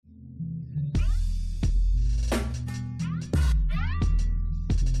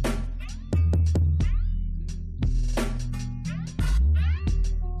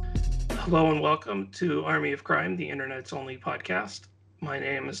Hello and welcome to Army of Crime, the internet's only podcast. My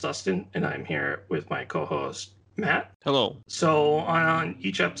name is Dustin, and I'm here with my co-host Matt. Hello. So, on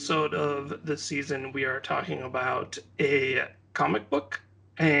each episode of this season, we are talking about a comic book,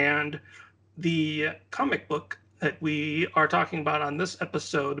 and the comic book that we are talking about on this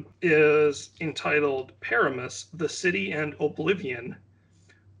episode is entitled Paramus: The City and Oblivion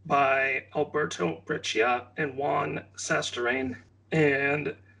by Alberto Breccia and Juan Sasturain.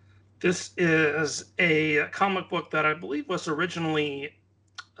 And this is a comic book that I believe was originally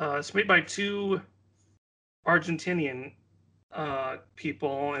it's made by two Argentinian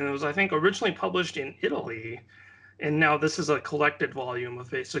people, and it was, I think, originally published in Italy, and now this is a collected volume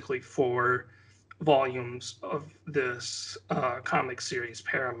of basically four volumes of this comic series,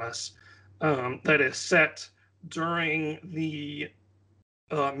 Paramus, that is set during the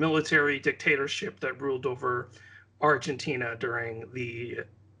military dictatorship that ruled over Argentina during the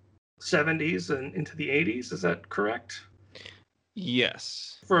 70s and into the 80s. Is that correct?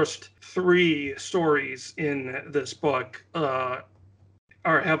 Yes. First three stories in this book are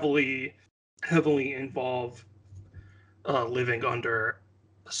heavily involve living under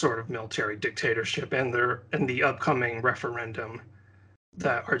a sort of military dictatorship and the upcoming referendum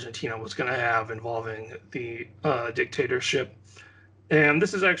that Argentina was going to have involving the dictatorship. And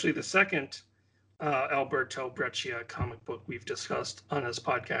this is actually the second Alberto Breccia comic book we've discussed on this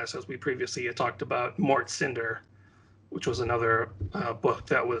podcast, as we previously had talked about Mort Cinder, which was another book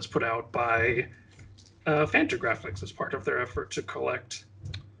that was put out by Fantagraphics as part of their effort to collect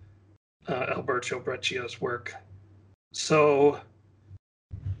Alberto Breccia's work. So,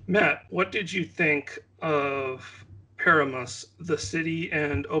 Matt, what did you think of Paramus, The City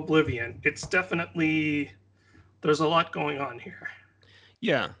and Oblivion? It's definitely, there's a lot going on here.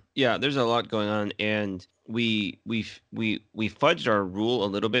 Yeah, there's a lot going on, and we fudged our rule a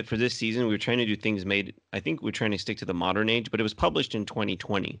little bit for this season. We were trying to do things made. I think we're trying to stick to the modern age, but it was published in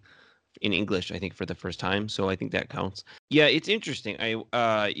 2020 in English, I think, for the first time. So I think that counts. Yeah, it's interesting.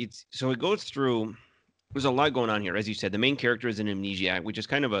 It goes through. There's a lot going on here, as you said. The main character is an amnesiac, which is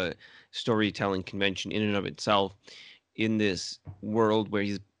kind of a storytelling convention in and of itself. In this world where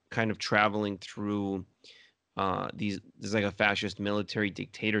he's kind of traveling through there's like a fascist military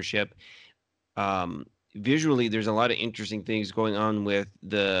dictatorship. Visually, there's a lot of interesting things going on with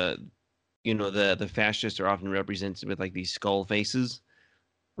the fascists are often represented with like these skull faces,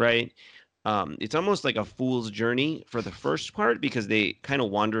 right? It's almost like a fool's journey for the first part because they kind of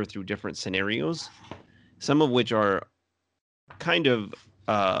wander through different scenarios, some of which are kind of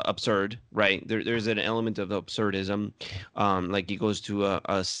absurd, right? There's an element of absurdism. Like he goes to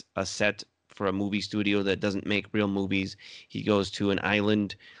a set for a movie studio that doesn't make real movies. He goes to an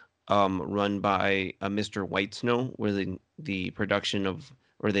island run by a Mr. Whitesnow, where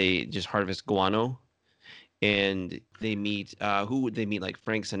they just harvest guano, and they meet who would they meet, like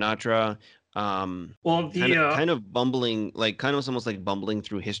Frank Sinatra. Kind of bumbling, like kind of almost like bumbling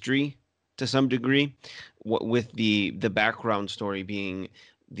through history to some degree, with the background story being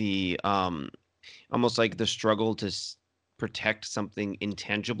the almost like the struggle to protect something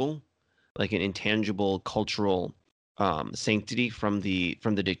intangible, like an intangible cultural sanctity from the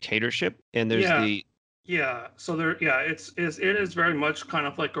dictatorship. And there's it is very much kind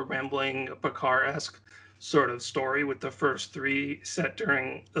of like a rambling Picard-esque sort of story, with the first three set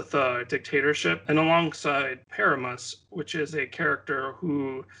during the dictatorship, and alongside Paramus, which is a character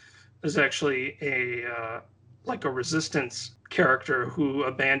who is actually a resistance character who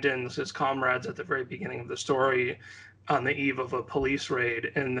abandons his comrades at the very beginning of the story on the eve of a police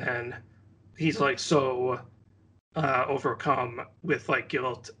raid, and then he's like so overcome with like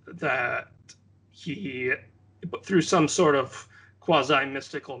guilt that he, through some sort of quasi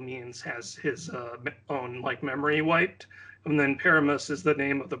mystical means, has his own like memory wiped. And then Paramus is the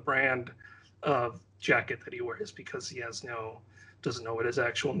name of the brand of jacket that he wears because he doesn't know what his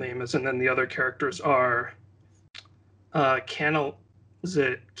actual name is. And then the other characters are Canelones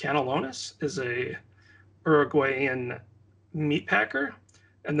is a Uruguayan meatpacker.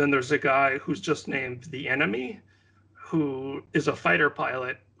 And then there's a guy who's just named the Enemy, who is a fighter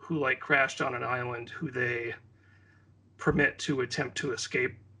pilot who like crashed on an island, who they permit to attempt to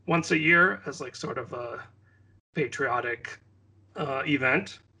escape once a year as like sort of a patriotic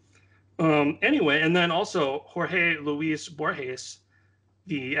event. Anyway, and then also Jorge Luis Borges,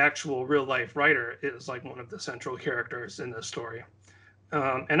 the actual real life writer, is like one of the central characters in this story.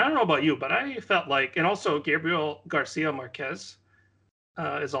 And I don't know about you, but I felt like, and also Gabriel Garcia Marquez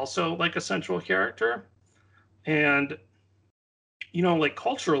is also like a central character. And, like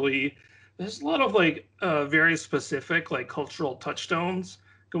culturally, there's a lot of like very specific like cultural touchstones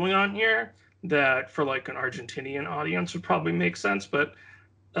going on here that for like an Argentinian audience would probably make sense. But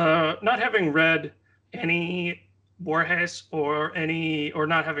not having read any Borges or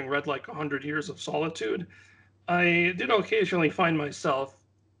not having read like 100 Years of Solitude, I did occasionally find myself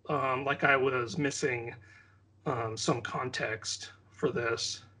like I was missing some context for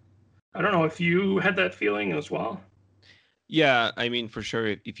this. I don't know if you had that feeling as well. Yeah, I mean, for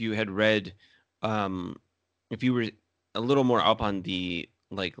sure, if you had read, um, if you were a little more up on the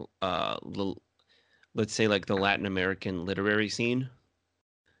like, let's say like the Latin American literary scene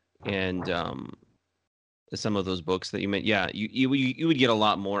and some of those books that you meant, yeah, you would get a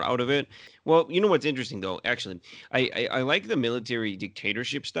lot more out of it. Well, you know what's interesting though, actually, I like the military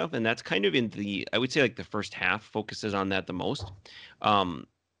dictatorship stuff, and that's kind of in the, I would say like the first half focuses on that the most. Um,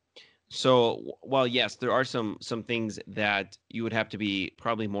 so while yes, there are some things that you would have to be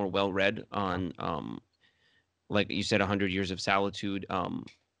probably more well read on, like you said, 100 Years of Solitude,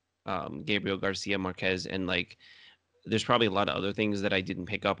 Gabriel Garcia Marquez, and like there's probably a lot of other things that I didn't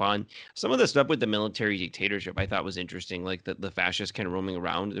pick up on. Some of the stuff with the military dictatorship I thought was interesting, like the fascists kind of roaming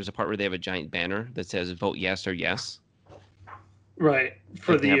around. There's a part where they have a giant banner that says "Vote yes" or "yes." Right.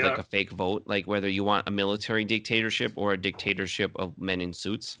 For Like they the have like a fake vote, like whether you want a military dictatorship or a dictatorship of men in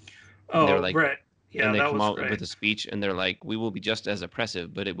suits. And they're oh, like, right. and Yeah, they that come was out great. with a speech, and they're like, "We will be just as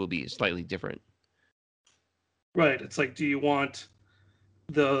oppressive, but it will be slightly different." Right. It's like, do you want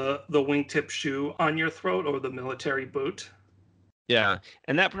the wingtip shoe on your throat or the military boot? Yeah,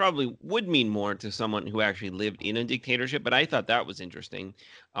 and that probably would mean more to someone who actually lived in a dictatorship, but I thought that was interesting.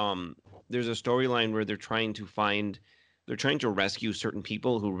 Um, there's a storyline where they're trying to rescue certain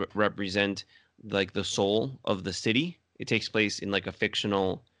people who represent like the soul of the city. It takes place in like a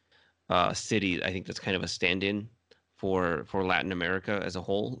fictional city. I think that's kind of a stand-in for Latin America as a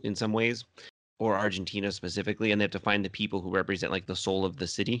whole in some ways, or Argentina specifically, and they have to find the people who represent like the soul of the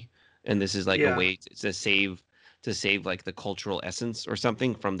city. And this is like a Yeah. way to save like the cultural essence or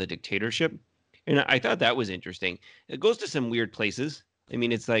something from the dictatorship. And I thought that was interesting. It goes to some weird places. I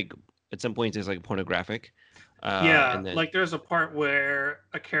mean, it's like at some points it's like pornographic, Yeah, and then like there's a part where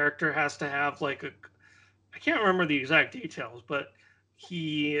a character has to have like a I can't remember the exact details, but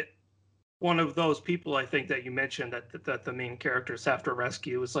he one of those people I think that you mentioned that the main characters have to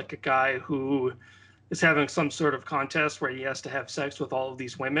rescue is like a guy who is having some sort of contest where he has to have sex with all of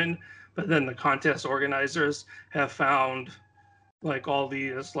these women, but then the contest organizers have found like all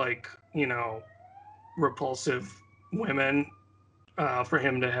these like, repulsive women for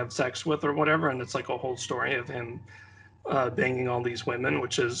him to have sex with or whatever, and it's like a whole story of him banging all these women,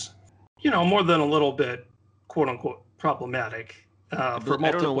 which is, more than a little bit, quote unquote, problematic for I don't know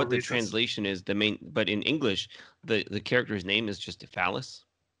multiple what the reasons. translation is. The main, but in English, the character's name is just Phallus.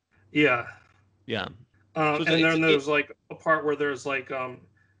 Yeah. Yeah. So And it's then it. there's like a part where there's like,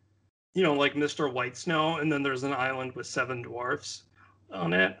 like Mr. White Snow, and then there's an island with seven dwarfs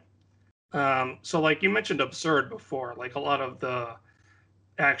on it. So, like you mentioned, absurd before, like a lot of the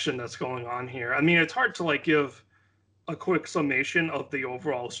action that's going on here. I mean, it's hard to like give a quick summation of the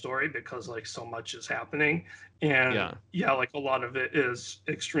overall story because like so much is happening, and Yeah. yeah, like a lot of it is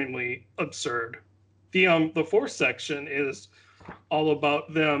extremely absurd. The fourth section is all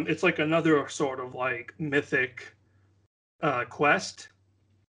about them. It's like another sort of like mythic quest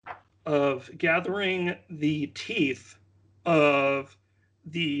of gathering the teeth of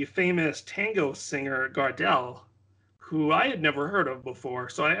the famous tango singer Gardel, who I had never heard of before.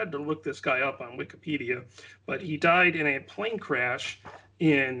 So I had to look this guy up on Wikipedia. But he died in a plane crash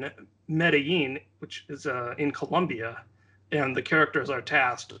in Medellin, which is in Colombia. And the characters are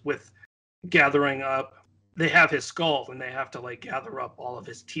tasked with gathering up. They have his skull, and they have to like gather up all of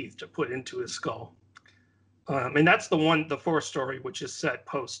his teeth to put into his skull. And that's the fourth story, which is set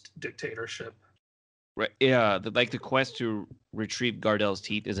post dictatorship. Right. Yeah. Like the quest to retrieve Gardel's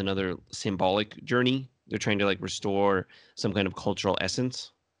teeth is another symbolic journey. They're trying to like restore some kind of cultural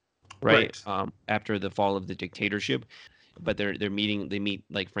essence, right? Right. After the fall of the dictatorship, but they meet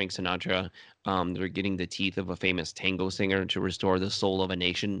like Frank Sinatra. They're getting the teeth of a famous tango singer to restore the soul of a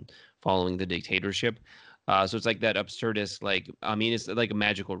nation following the dictatorship. So it's like that absurdist, like I mean, it's like a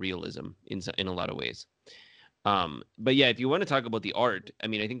magical realism in a lot of ways. But yeah, if you want to talk about the art, I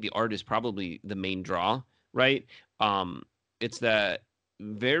mean, I think the art is probably the main draw, right? It's that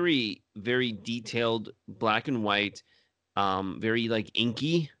very, very detailed black and white, very like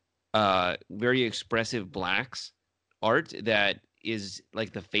inky, very expressive blacks art that is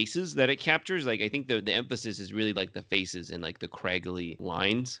like the faces that it captures. Like I think the emphasis is really like the faces and like the craggly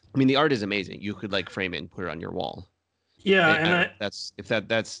lines. I mean, the art is amazing. You could like frame it and put it on your wall. Yeah, I and don't know. I That's if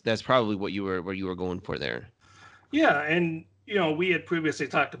that's probably what you were going for there. yeah, and we had previously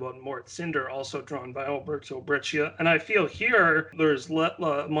talked about Mort Cinder, also drawn by Alberto Breccia, and I feel here there's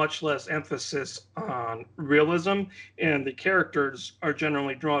much less emphasis on realism, and the characters are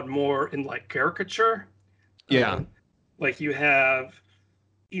generally drawn more in like caricature. Yeah. Um, like you have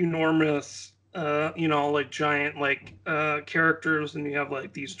enormous, like giant like characters, and you have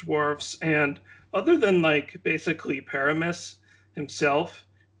like these dwarfs, and other than like basically Paramus himself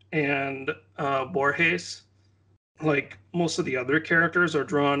and Borges, like most of the other characters are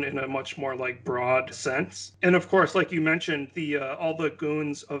drawn in a much more like broad sense. And of course, like you mentioned, the all the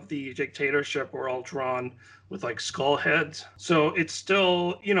goons of the dictatorship were all drawn with like skull heads. So it's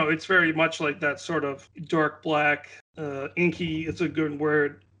still, it's very much like that sort of dark black, inky, it's a good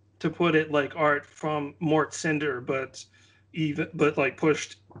word to put it, like art from Mort Cinder, but like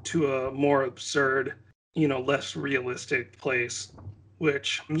pushed to a more absurd, less realistic place.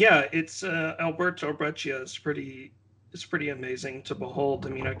 Which, yeah, it's Alberto Breccia is pretty amazing to behold. I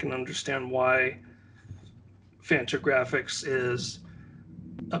mean, I can understand why Fantagraphics is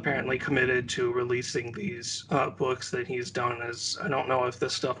apparently committed to releasing these books that he's done. As I don't know if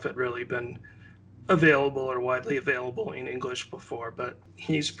this stuff had really been available or widely available in English before, but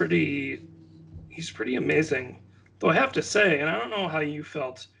he's pretty amazing. Though I have to say, and I don't know how you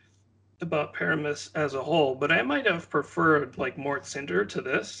felt about Paramus as a whole, but I might have preferred like Mort Cinder to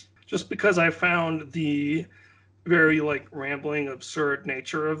this, just because I found the very like rambling, absurd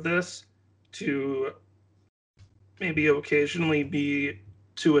nature of this to maybe occasionally be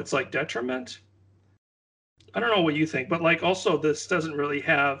to its like detriment. I don't know what you think, but like also this doesn't really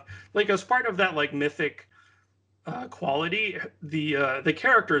have like as part of that like mythic quality. The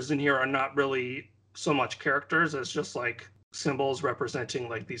characters in here are not really so much characters as just like symbols representing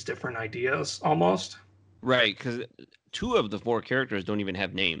like these different ideas almost. Right, because two of the four characters don't even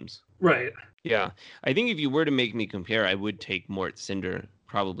have names. Right. Yeah, I think if you were to make me compare, I would take Mort Cinder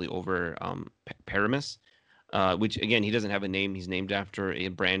probably over Paramus, which again he doesn't have a name. He's named after a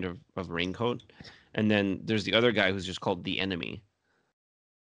brand of raincoat, and then there's the other guy who's just called the Enemy.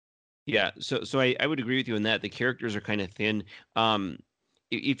 Yeah, so I would agree with you in that the characters are kind of thin.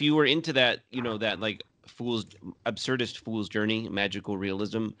 If you were into that, that like absurdist fool's journey, magical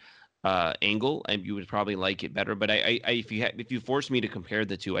realism angle, and you would probably like it better. But if you forced me to compare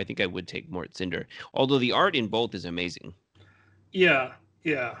the two, I think I would take Mort Cinder. Although the art in both is amazing. Yeah,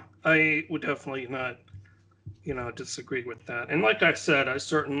 yeah. I would definitely not, disagree with that. And like I said, I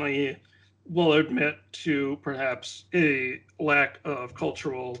certainly will admit to perhaps a lack of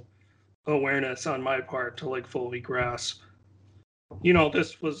cultural awareness on my part to like fully grasp.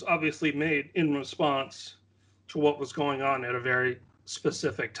 This was obviously made in response to what was going on at a very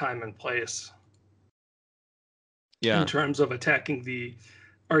specific time and place in Yeah. terms of attacking the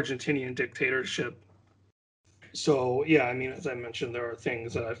Argentinian dictatorship. So yeah, I mean, as I mentioned, there are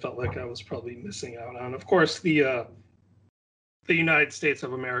things that I felt like I was probably missing out on. Of course, the United States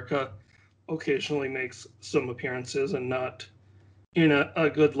of America occasionally makes some appearances, and not in a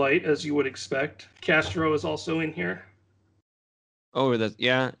good light as you would expect. Castro is also in here. Oh,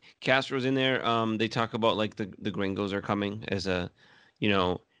 yeah. Castro's in there. They talk about like the gringos are coming as a, you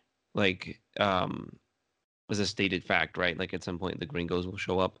know, like as a stated fact, right? Like at some point the gringos will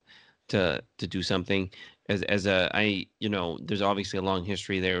show up to do something. There's obviously a long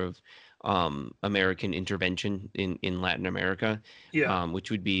history there of American intervention in Latin America, Yeah,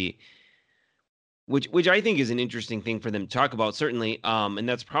 which would be which I think is an interesting thing for them to talk about, certainly. And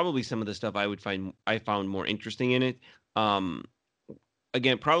that's probably some of the stuff I found more interesting in it. Um,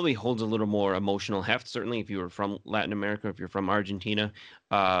 Again, probably holds a little more emotional heft, certainly if you were from Latin America, if you're from Argentina.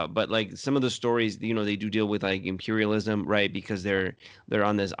 But like some of the stories, they do deal with like imperialism, right? Because they're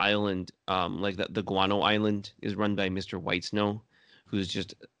on this island, like the Guano Island is run by Mr. Whitesnow, who's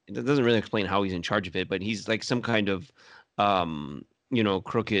just it doesn't really explain how he's in charge of it, but he's like some kind of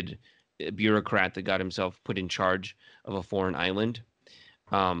crooked bureaucrat that got himself put in charge of a foreign island.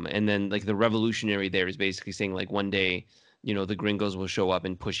 And then like the revolutionary there is basically saying like one day, the gringos will show up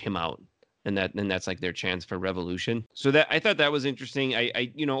and push him out. And that's like their chance for revolution. So that I thought that was interesting.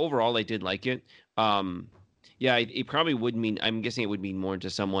 Overall I did like it. Yeah, it probably would mean, I'm guessing it would mean more to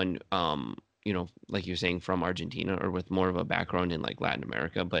someone, like you're saying, from Argentina or with more of a background in like Latin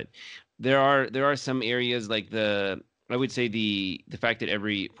America. But there are some areas like I would say the fact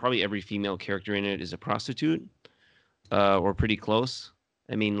that probably every female character in it is a prostitute, or pretty close.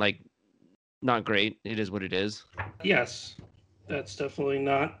 I mean, like, not great. It is what it is. yes, that's definitely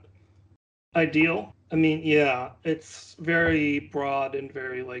not ideal. I mean, yeah, it's very broad and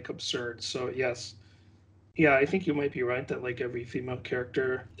very like absurd. So yes, yeah, I think you might be right that like every female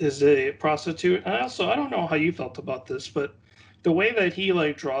character is a prostitute. I don't know how you felt about this, but the way that he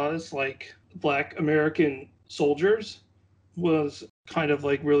like draws like Black American soldiers was kind of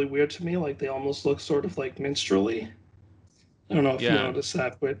like really weird to me. Like they almost look sort of like minstrelly. I don't know if you Yeah, noticed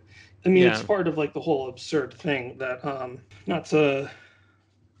that, but I mean it's yeah, part of like the whole absurd thing that not to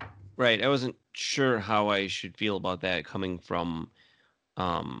right. I wasn't sure how I should feel about that coming from,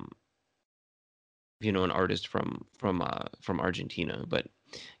 um, an artist from Argentina. But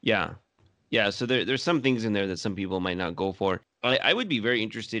yeah, yeah. So there's some things in there that some people might not go for. I would be very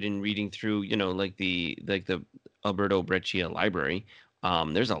interested in reading through, like the Alberto Breccia library.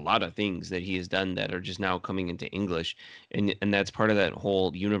 There's a lot of things that he has done that are just now coming into English, and that's part of that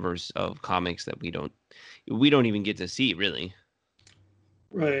whole universe of comics that we don't even get to see really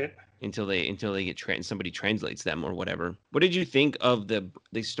right. until they get somebody translates them or whatever. What did you think of the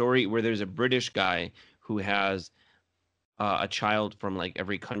story where there's a British guy who has a child from like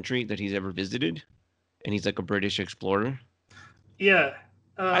every country that he's ever visited, and he's like a British explorer? Yeah.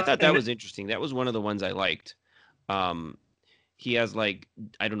 I thought that And was interesting. That was one of the ones I liked. Um, he has like,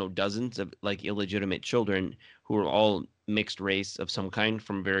 I don't know, dozens of like illegitimate children who are all mixed race of some kind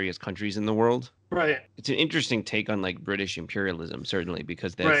from various countries in the world. right, It's an interesting take on like British imperialism, certainly,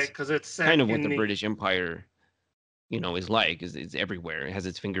 because right, that's because it's kind set of what in the the British Empire, is like, is it's everywhere. It has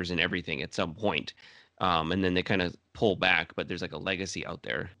its fingers in everything at some point. And then they kind of pull back, but there's like a legacy out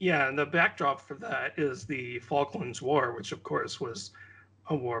there. yeah, and the backdrop for that is the Falklands War, which of course was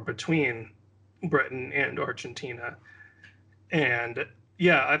a war between Britain and Argentina. And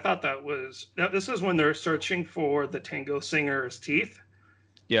yeah, I thought this is when they're searching for the tango singer's teeth.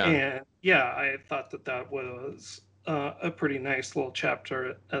 Yeah, And yeah, I thought that was a pretty nice little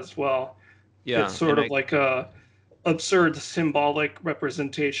chapter as well. It's yeah, sort and of like a absurd symbolic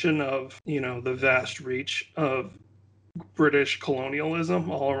representation of, the vast reach of British colonialism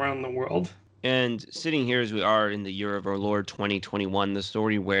all around the world. and sitting here as we are in the year of our Lord 2021, the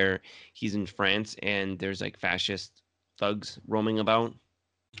story where he's in France and there's like fascist thugs roaming about.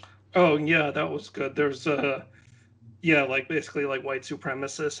 Oh yeah, that was good. There's yeah, like basically like white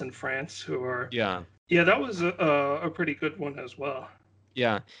supremacists in France who are Yeah, yeah, that was a pretty good one as well.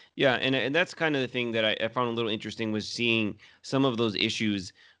 yeah, yeah, and that's kind of the thing that I found a little interesting was seeing some of those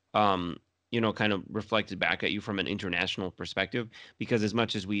issues, kind of reflected back at you from an international perspective. Because as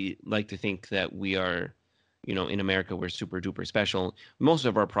much as we like to think that we are, in America we're super duper special, most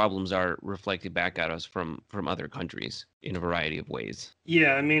of our problems are reflected back at us from other countries in a variety of ways.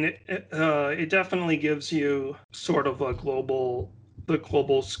 Yeah, I mean it definitely gives you sort of the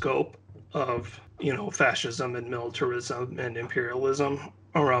global scope of, fascism and militarism and imperialism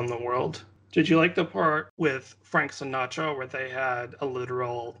around the world. Did you like the part with Frank Sinatra where they had a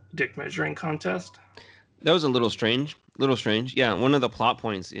literal dick measuring contest? That was a little strange. Little strange. Yeah, one of the plot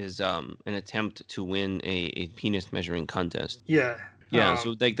points is an attempt to win a penis measuring contest. Yeah. Yeah,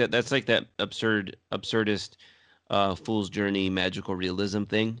 so like that's like that absurdist fool's journey magical realism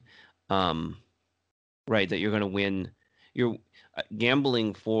thing. Um right, that you're going to win, you're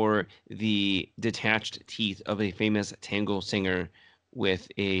gambling for the detached teeth of a famous tango singer with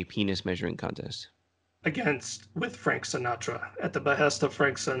a penis measuring contest Against with Frank Sinatra at the behest of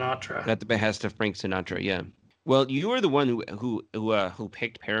Frank Sinatra. at the behest of Frank Sinatra. Yeah. Well, you were the one who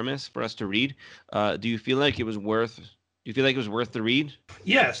picked Paramus for us to read. Do you feel like it was worth? Do you feel like it was worth the read?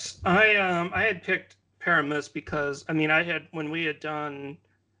 Yes, I had picked Paramus because I mean I had when we had done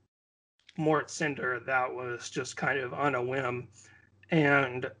Mort Cinder, that was just kind of on a whim,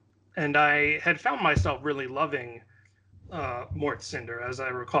 and I had found myself really loving Mort Cinder. As I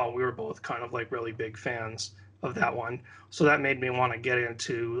recall, we were both kind of like really big fans of that one, so that made me want to get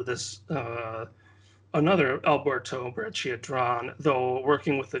into this another Alberto Breccia drawn, though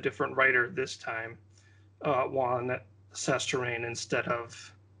working with a different writer this time, Juan Sestarain instead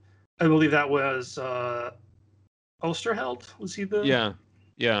of I believe that was Osterheld. Was he the Yeah,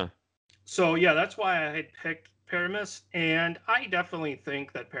 yeah, So yeah, that's why I had picked Paramus, and I definitely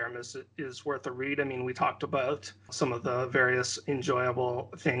think that Paramus is worth a read. I mean, we talked about some of the various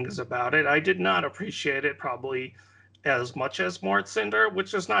enjoyable things about it. I did not appreciate it probably as much as Mort Cinder,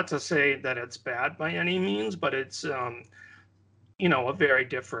 which is not to say that it's bad by any means, but it's a very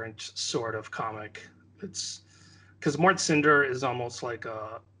different sort of comic. It's because Mort Cinder is almost like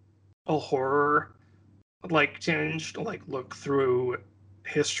a horror like tinged like look through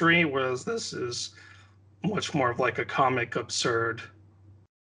history, whereas this is much more of like a comic absurd,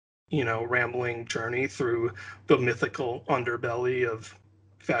 rambling journey through the mythical underbelly of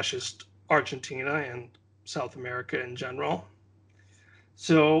fascist Argentina and South America in general.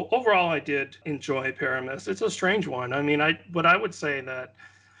 So overall, I did enjoy Paramus. It's a strange one. I mean, I would say that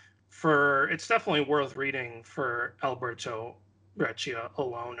for it's definitely worth reading for Alberto Breccia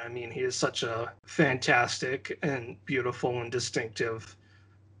alone. I mean, he is such a fantastic and beautiful and distinctive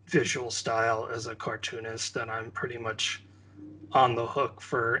visual style as a cartoonist that I'm pretty much on the hook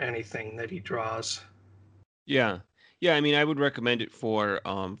for anything that he draws. Yeah. Yeah, I mean, I would recommend it for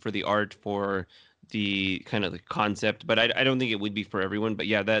the art, for the kind of the concept, but I don't think it would be for everyone. But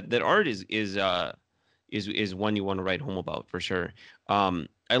yeah, that art is one you want to write home about for sure.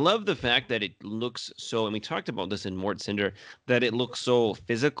 I love the fact that it looks so, and we talked about this in Mort Cinder, that it looks so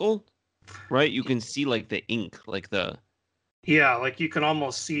physical, right? You can see like the ink, Yeah, like you can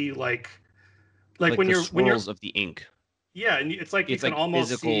almost see like like the when you're swirls of the ink. yeah, and it's like you It's can like almost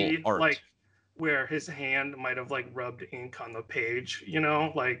physical see art. like where his hand might have like rubbed ink on the page, you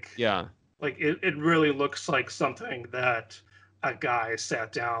know, Yeah, like it really looks like something that a guy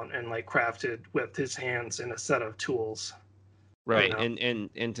sat down and like crafted with his hands in a set of tools, you right. know.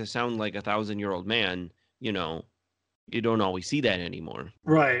 And to sound like 1,000-year-old man, you know, you don't always see that anymore.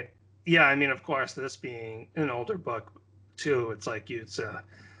 Right. Yeah, I mean, of course, this being an older book too, it's like it's a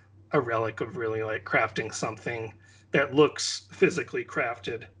relic of really like crafting something that looks physically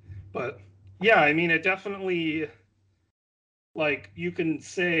crafted. But yeah, I mean, it definitely, like, you can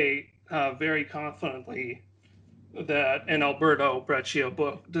say very confidently that an Alberto Breccia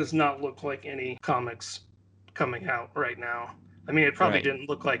book does not look like any comics coming out right now. I mean, it probably Right. didn't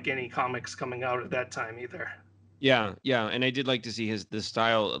look like any comics coming out at that time either. Yeah, yeah, and I did like to see his the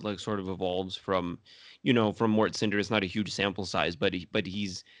style like sort of evolves from, from Mort Cinder. It's not a huge sample size, but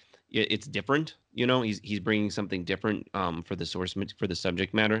it's different. He's bringing something different for the for the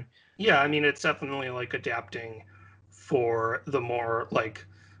subject matter. Yeah, I mean, it's definitely like adapting for the more like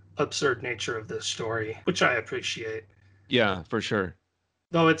absurd nature of this story, which I appreciate. Yeah, for sure.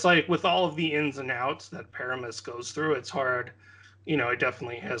 Though it's like with all of the ins and outs that Paramus goes through, it's hard. It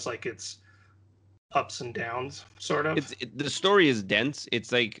definitely has like its ups and downs, sort of. The story is dense.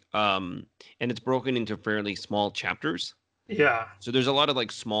 It's like and it's broken into fairly small chapters. Yeah, So there's a lot of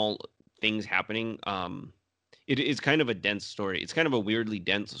like small things happening. It is kind of a dense story. It's kind of a weirdly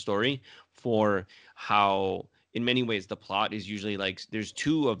dense story for how, in many ways, the plot is usually like there's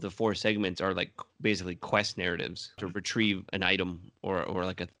two of the four segments are like basically quest narratives to retrieve an item or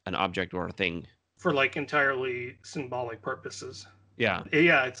like an object or a thing. for like entirely symbolic purposes. Yeah,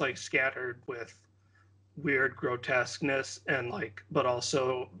 Yeah, it's like scattered with weird grotesqueness and like, but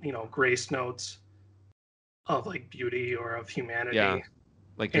also, grace notes of like beauty or of yeah. humanity.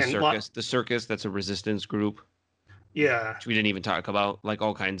 Like And the circus that's a resistance group, yeah, which we didn't even talk about, like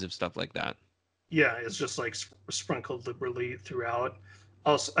all kinds of stuff like that. yeah, it's just like sprinkled liberally throughout.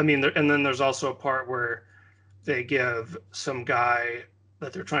 Also, I mean, and then there's also a part where they give some guy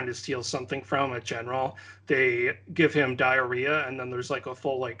that they're trying to steal something from, a general, they give him diarrhea, and then there's like a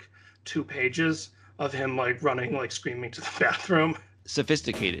full like 2 pages of him like running, like screaming to the bathroom.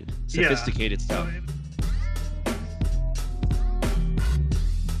 Sophisticated, Yeah. sophisticated stuff.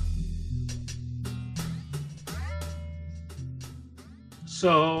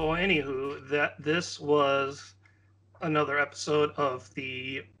 So, anywho, this was another episode of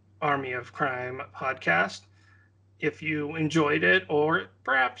the Army of Crime podcast. If you enjoyed it, or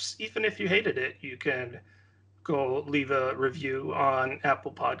perhaps even if you hated it, you can go leave a review on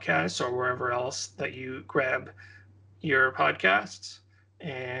Apple Podcasts or wherever else that you grab your podcasts.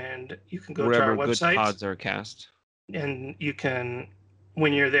 And you can go to our Wherever good website, pods are cast. and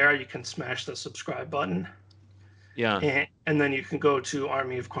when you're there, you can smash the subscribe button. Yeah. And then you can go to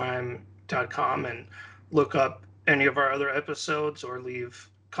armyofcrime.com and look up any of our other episodes or leave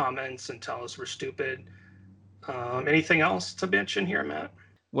comments and tell us we're stupid. Anything else to mention here, Matt?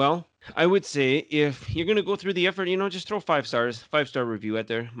 Well, I would say if you're gonna go through the effort, just throw 5 stars, 5-star review out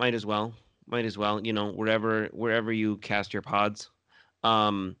there. Might as well. Wherever you cast your pods.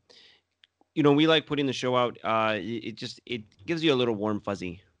 We like putting the show out. It gives you a little warm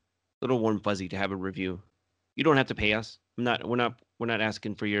fuzzy to have a review. You don't have to pay us. We're not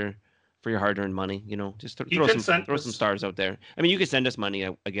asking for your hard-earned money. Just throw some stars out there. I mean, you can send us money,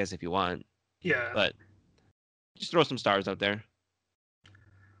 I guess, if you want. Yeah. But just throw some stars out there.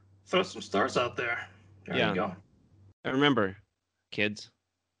 Throw some stars out there. There you go. And remember, kids,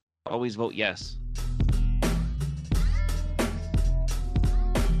 always vote yes.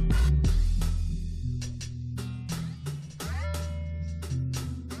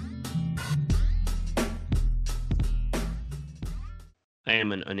 I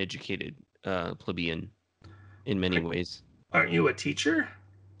am an uneducated plebeian in many ways. Aren't you a teacher?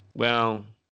 Well,